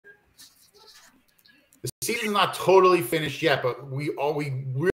season's not totally finished yet, but we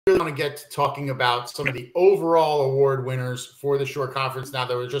really want to get to talking about some of the overall award winners for the short conference. Now,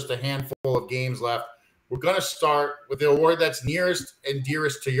 there was just a handful of games left. We're going to start with the award that's nearest and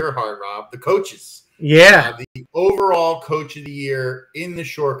dearest to your heart, Rob, the coaches. Yeah. The overall coach of the year in the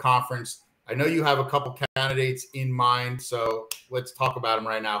short conference. I know you have a couple candidates in mind, so let's talk about them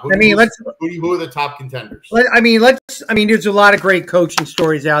right now. Who are the top contenders? There's a lot of great coaching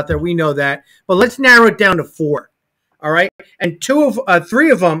stories out there. We know that, but let's narrow it down to 4. All right, and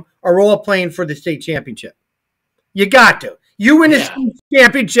 3 of them are all playing for the state championship. You got to. You win a state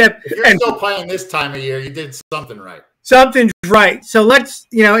championship. If you're still playing this time of year, you did something right. Something's right. So let's,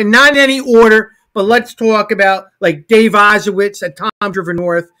 and not in any order, but let's talk about like Dave Osowitz at Toms River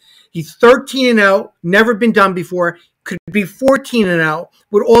North. He's 13-0, never been done before. Could be 14-0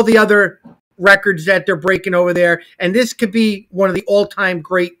 with all the other records that they're breaking over there. And this could be one of the all-time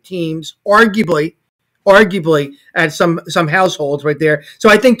great teams, arguably at some households right there. So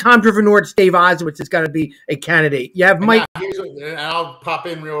I think Toms River North's Dave Osowitz has got to be a candidate. You have Mike. And I'll pop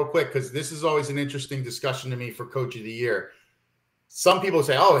in real quick because this is always an interesting discussion to me for Coach of the Year. Some people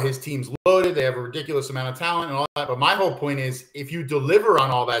say, oh, his team's loaded. They have a ridiculous amount of talent and all that. But my whole point is if you deliver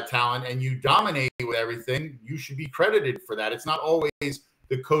on all that talent and you dominate with everything, you should be credited for that. It's not always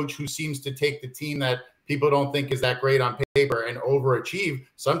the coach who seems to take the team that people don't think is that great on paper and overachieve.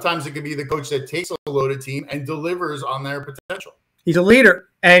 Sometimes it could be the coach that takes a loaded team and delivers on their potential. He's a leader.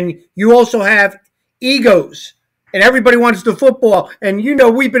 And you also have egos. And everybody wants the football. And,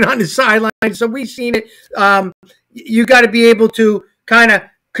 we've been on the sideline, so we've seen it. You got to be able to kind of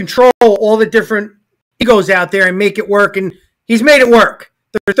control all the different egos out there and make it work. And he's made it work.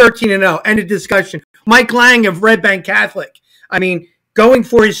 They're 13-0. End of discussion. Mike Lang of Red Bank Catholic. Going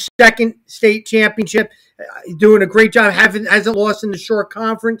for his second state championship, doing a great job. Hasn't lost in the short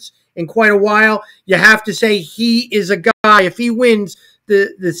conference in quite a while. You have to say he is a guy. If he wins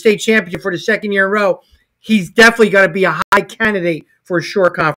the state championship for the second year in a row, he's definitely got to be a high candidate for a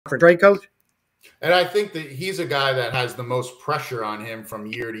short conference. Right, Coach? And I think that he's a guy that has the most pressure on him from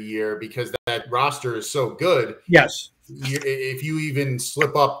year to year because that roster is so good. Yes. If you even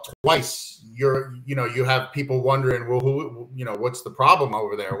slip up twice, you have people wondering, well, what's the problem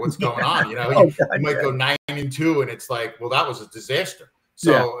over there? What's going on? You might go 9-2 and it's like, well, that was a disaster.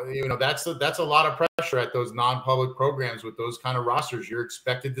 So, that's a lot of pressure at those non-public programs with those kind of rosters. You're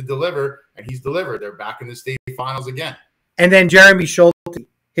expected to deliver, and he's delivered. They're back in the state finals again. And then Jeremy Schulte,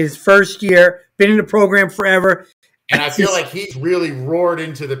 his first year, been in the program forever. And I feel like he's really roared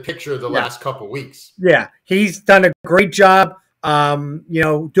into the picture the last couple of weeks. Yeah, he's done a great job,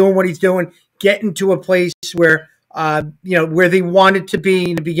 doing what he's doing, getting to a place where, where they wanted to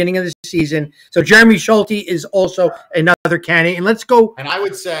be in the beginning of the season. So Jeremy Schulte is also another candidate. And let's go. And I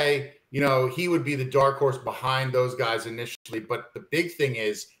would say, he would be the dark horse behind those guys initially. But the big thing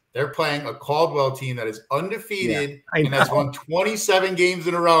is they're playing a Caldwell team that is undefeated and has won 27 games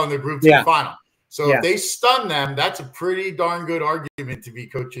in a row in the Group 2 final. So if they stun them, that's a pretty darn good argument to be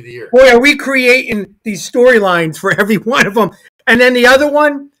Coach of the Year. Boy, are we creating these storylines for every one of them. And then the other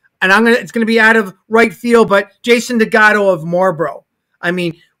one, and it's going to be out of right field, but Jason Degato of Marlboro.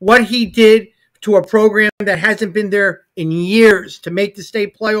 What he did to a program that hasn't been there in years to make the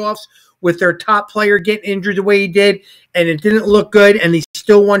state playoffs with their top player getting injured the way he did, and it didn't look good, and they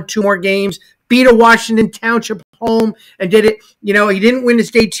still won 2 more games, beat a Washington Township home, and did it. He didn't win the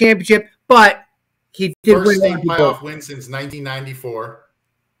state championship, but he did win. First state playoff win since 1994.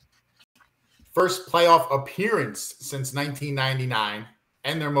 First playoff appearance since 1999,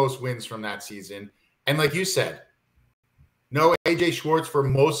 and their most wins from that season. And like you said, no A.J. Schwartz for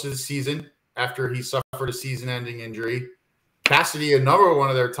most of the season after he suffered a season-ending injury. Cassidy, another one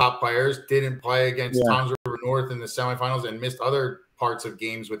of their top players, didn't play against Toms River North in the semifinals and missed other parts of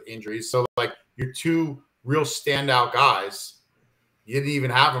games with injuries. So, your 2 real standout guys, you didn't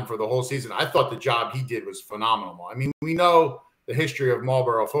even have them for the whole season. I thought the job he did was phenomenal. We know the history of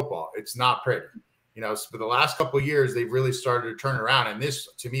Marlboro football. It's not pretty. For the last couple of years, they've really started to turn around. And this,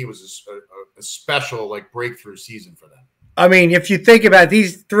 to me, was a special, breakthrough season for them. If you think about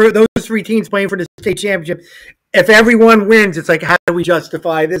those 3 teams playing for the state championship, if everyone wins, it's like, how do we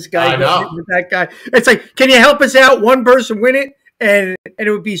justify this guy with that guy? It's like, can you help us out? One person win it, and it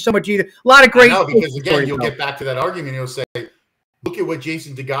would be so much easier. A lot of great. Because again, you'll get back to that argument. You'll say, look at what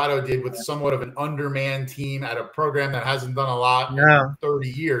Jason Degato did with somewhat of an undermanned team at a program that hasn't done a lot in 30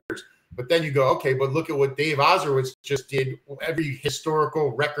 years. But then you go, okay, but look at what Dave Osowitz just did. Every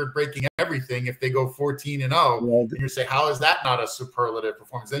historical record-breaking everything. If they go 14-0, you say, how is that not a superlative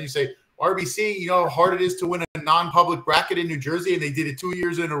performance? Then you say, RBC, how hard it is to win a non-public bracket in New Jersey, and they did it 2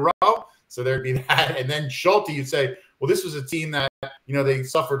 years in a row. So there'd be that. And then Schulte, you'd say, well, this was a team that, they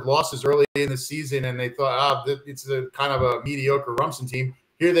suffered losses early in the season and they thought, it's a kind of a mediocre Rumson team.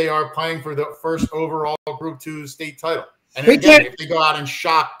 Here they are playing for the first overall Group 2 state title. And again, if they go out and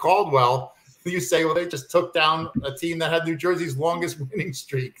shock Caldwell, you say, well, they just took down a team that had New Jersey's longest winning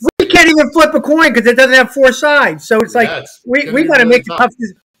streak. We can't even flip a coin because it doesn't have 4 sides. So it's we got to make a tough.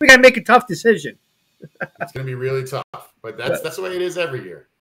 We got to make a tough decision. It's going to be really tough, but that's the way it is every year.